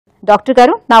Doctor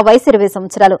గారు, నా వయసు 20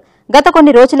 సంవత్సరాలు. గత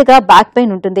కొన్ని రోజులుగా బ్యాక్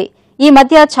పెయిన్ ఉంటుంది. ఈ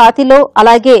మధ్య ఛాతీలో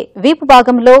అలాగే వీపు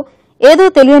భాగంలో ఏదో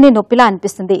తెలియని నొప్పిలా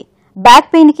అనిపిస్తుంది. బ్యాక్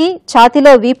పెయిన్ కి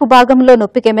ఛాతీలో వీపు భాగంలో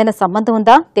నొప్పికి ఏమైనా సంబంధం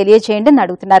ఉందా తెలియజేయండి అని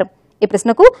అడుగుతున్నారు. ఈ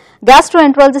ప్రశ్నకు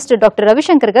గ్యాస్ట్రోఎంట్రాలజిస్ట్ డాక్టర్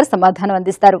రవిశంకర్ గారు సమాధానం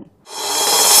అందిస్తారు.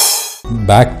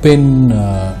 బ్యాక్ పెయిన్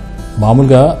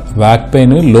మామూలుగా బ్యాక్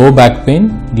పెయిన్ లో బ్యాక్ పెయిన్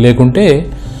లేకుంటే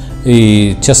ఈ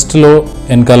చెస్ట్లో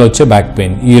వెనకాల వచ్చే బ్యాక్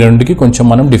పెయిన్, ఈ రెండుకి కొంచెం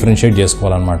మనం డిఫరెన్షియేట్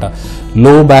చేసుకోవాలన్నమాట.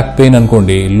 లో బ్యాక్ పెయిన్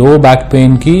అనుకోండి, లో బ్యాక్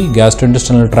పెయిన్కి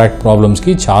గ్యాస్ట్రోఇంటెస్టినల్ ట్రాక్ట్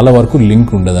ప్రాబ్లమ్స్కి చాలా వరకు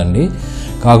లింక్ ఉండదండి.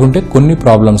 కాకుంటే కొన్ని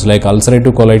problems like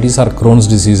ulcerative colitis are Crohn's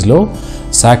డిసీజ్లో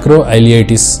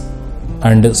సాక్రోఐలియైటిస్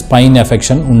and spine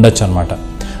affection ఉండొచ్చు అనమాట.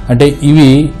 అంటే ఇవి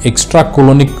ఎక్స్ట్రా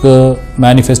కొలోనిక్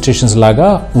మేనిఫెస్టేషన్స్ లాగా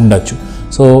ఉండొచ్చు.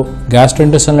 సో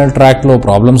గ్యాస్ట్రోఇంటెస్టినల్ ట్రాక్ట్లో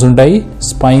ప్రాబ్లమ్స్ ఉంటాయి,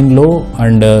 స్పైన్లో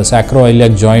అండ్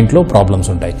సాక్రోఐలియాక్ జాయింట్లో ప్రాబ్లమ్స్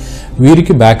ఉంటాయి.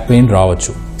 వీరికి బ్యాక్ పెయిన్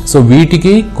రావచ్చు. సో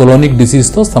వీటికి కొలోనిక్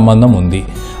డిసీజ్తో సంబంధం ఉంది.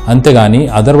 అంతేగాని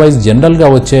అదర్వైజ్ జనరల్గా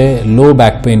వచ్చే లో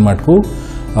బ్యాక్ పెయిన్ మటుకు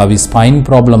అవి స్పైన్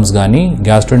ప్రాబ్లమ్స్ కానీ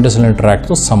గ్యాస్ట్రోఇంటెస్టినల్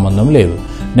ట్రాక్ట్తో సంబంధం లేదు.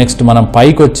 నెక్స్ట్ మనం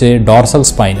పైకి వచ్చే డార్సల్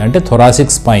స్పైన్ అంటే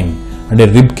థొరాసిక్ స్పైన్ అంటే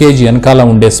రిబ్ కేజ్ వెనకాల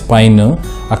ఉండే స్పైన్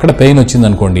అక్కడ పెయిన్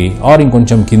వచ్చిందనుకోండి, ఆర్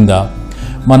ఇంకొంచెం కింద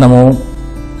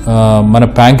మన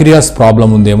ప్యాంక్రియాస్ ప్రాబ్లం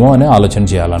ఉందేమో అని ఆలోచన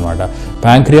చేయాలన్నమాట.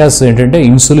 ప్యాంక్రియాస్ ఏంటంటే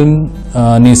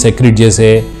ఇన్సులిన్ని సెక్రెట్ చేసే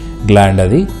గ్లాండ్,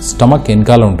 అది స్టమక్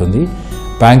వెనకాల ఉంటుంది.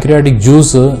 ప్యాంక్రియాటిక్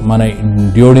జ్యూస్ మన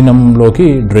డియోడినంలోకి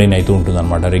డ్రైన్ అవుతూ ఉంటుంది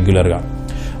అనమాట రెగ్యులర్గా.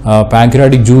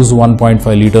 ప్యాంక్రియాటిక్ జ్యూస్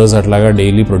 1.5 లీటర్స్ అట్లాగా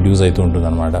డైలీ ప్రొడ్యూస్ అవుతూ ఉంటుంది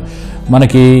అనమాట.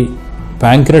 మనకి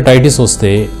ప్యాంక్రియాటైటిస్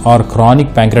వస్తే ఆర్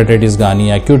క్రానిక్ ప్యాంక్రియాటైటిస్ కానీ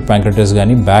అక్యూట్ ప్యాంక్రియాటైటిస్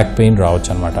కానీ బ్యాక్ పెయిన్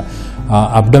రావచ్చు అనమాట.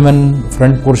 అబ్డమెన్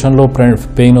ఫ్రంట్ పోర్షన్లో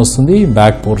పెయిన్ వస్తుంది,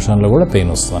 బ్యాక్ పోర్షన్లో కూడా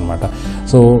పెయిన్ వస్తుంది అనమాట.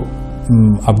 So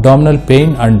abdominal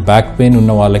pain and back pain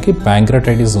ఉన్న వాళ్ళకి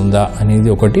ప్యాంక్రియాటైటిస్ ఉందా అనేది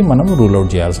ఒకటి మనం రూల్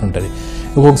అవుట్ చేయాల్సి ఉంటుంది.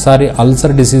 ఒక్కొక్కసారి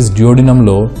అల్సర్ డిసీజ్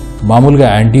డియోడినంలో మామూలుగా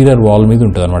యాంటీరియర్ వాల్ మీద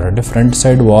ఉంటుంది అనమాట. అంటే ఫ్రంట్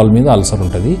సైడ్ వాల్ మీద అల్సర్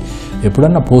ఉంటుంది.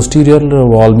 ఎప్పుడన్నా పోస్టీరియర్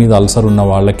వాల్ మీద అల్సర్ ఉన్న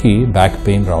వాళ్ళకి బ్యాక్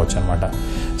పెయిన్ రావచ్చు అనమాట.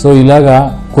 సో ఇలాగా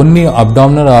కొన్ని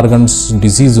అబ్డామినల్ ఆర్గన్స్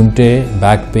డిసీజ్ ఉంటే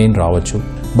బ్యాక్ పెయిన్ రావచ్చు.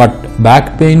 బట్ బ్యాక్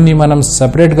పెయిన్ని మనం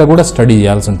సెపరేట్గా కూడా స్టడీ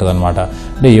చేయాల్సి ఉంటుంది అనమాట.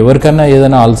 అంటే ఎవరికైనా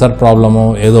ఏదైనా అల్సర్ ప్రాబ్లమో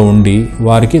ఏదో ఉండి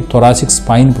వారికి థొరాసిక్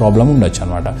స్పైన్ ప్రాబ్లం ఉండొచ్చు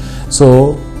అనమాట. సో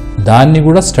దాన్ని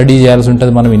కూడా స్టడీ చేయాల్సి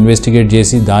ఉంటుంది. మనం ఇన్వెస్టిగేట్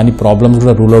చేసి దాని ప్రాబ్లమ్స్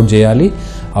కూడా రూల్ అవుట్ చేయాలి.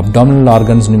 అబ్డామినల్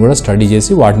ఆర్గన్స్ని కూడా స్టడీ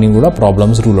చేసి వాటిని కూడా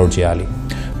ప్రాబ్లమ్స్ రూల్ అవుట్ చేయాలి.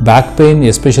 Back pain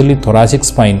especially thoracic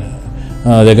spine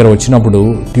దగ్గర వచ్చినప్పుడు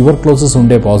ట్యూబర్క్లోసిస్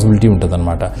ఉండే పాసిబిలిటీ ఉంటుంది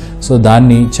అనమాట. సో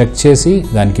దాన్ని చెక్ చేసి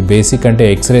దానికి బేసిక్ అంటే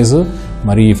ఎక్స్రేస్,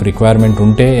 మరి ఇఫ్ రిక్వైర్మెంట్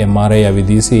ఉంటే ఎంఆర్ఐ అవి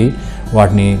తీసి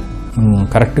వాటిని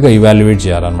కరెక్ట్గా ఇవాల్యుయేట్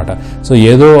చేయాలన్నమాట. సో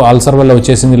ఏదో అల్సర్ వల్ల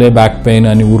వచ్చేసిందిలే బ్యాక్ పెయిన్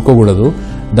అని ఊరుకోకూడదు.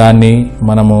 దాన్ని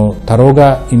మనము తరోగా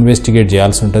ఇన్వెస్టిగేట్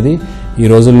చేయాల్సి ఉంటుంది. ఈ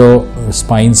రోజుల్లో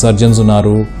స్పైన్ సర్జన్స్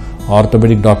ఉన్నారు,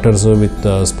 orthopaedic doctors with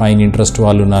spine interest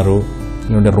వాళ్ళు ఉన్నారు,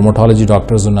 లేదంటే రుమటాలజీ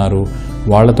డాక్టర్స్ ఉన్నారు.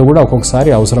 వాళ్ళతో కూడా ఒక్కొక్కసారి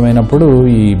అవసరమైనప్పుడు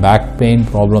ఈ బ్యాక్ పెయిన్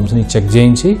ప్రాబ్లమ్స్ని చెక్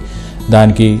చేయించి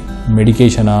దానికి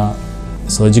మెడికేషనా,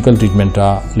 సర్జికల్ ట్రీట్మెంటా,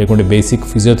 లేకుంటే బేసిక్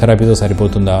ఫిజియోథెరపీతో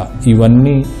సరిపోతుందా,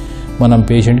 ఇవన్నీ మనం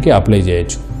పేషెంట్కి అప్లై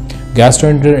చేయొచ్చు.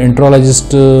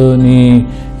 గ్యాస్ట్రోఎంట్రాలజిస్ట్ని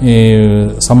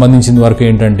సంబంధించిన వరకు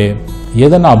ఏంటంటే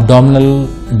ఏదైనా అబ్డామినల్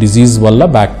డిజీజ్ వల్ల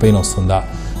బ్యాక్ పెయిన్ వస్తుందా,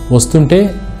 వస్తుంటే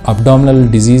అబ్డామినల్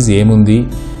డిజీజ్ ఏముంది,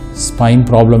 స్పైన్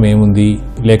ప్రాబ్లం ఏముంది,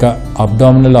 లేక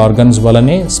అబ్డామినల్ ఆర్గన్స్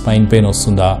వల్లనే స్పైన్ పెయిన్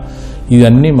వస్తుందా,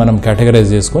 ఇవన్నీ మనం కేటగరైజ్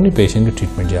చేసుకొని పేషెంట్కి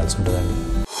ట్రీట్మెంట్ చేయాల్సి ఉంటుందండి.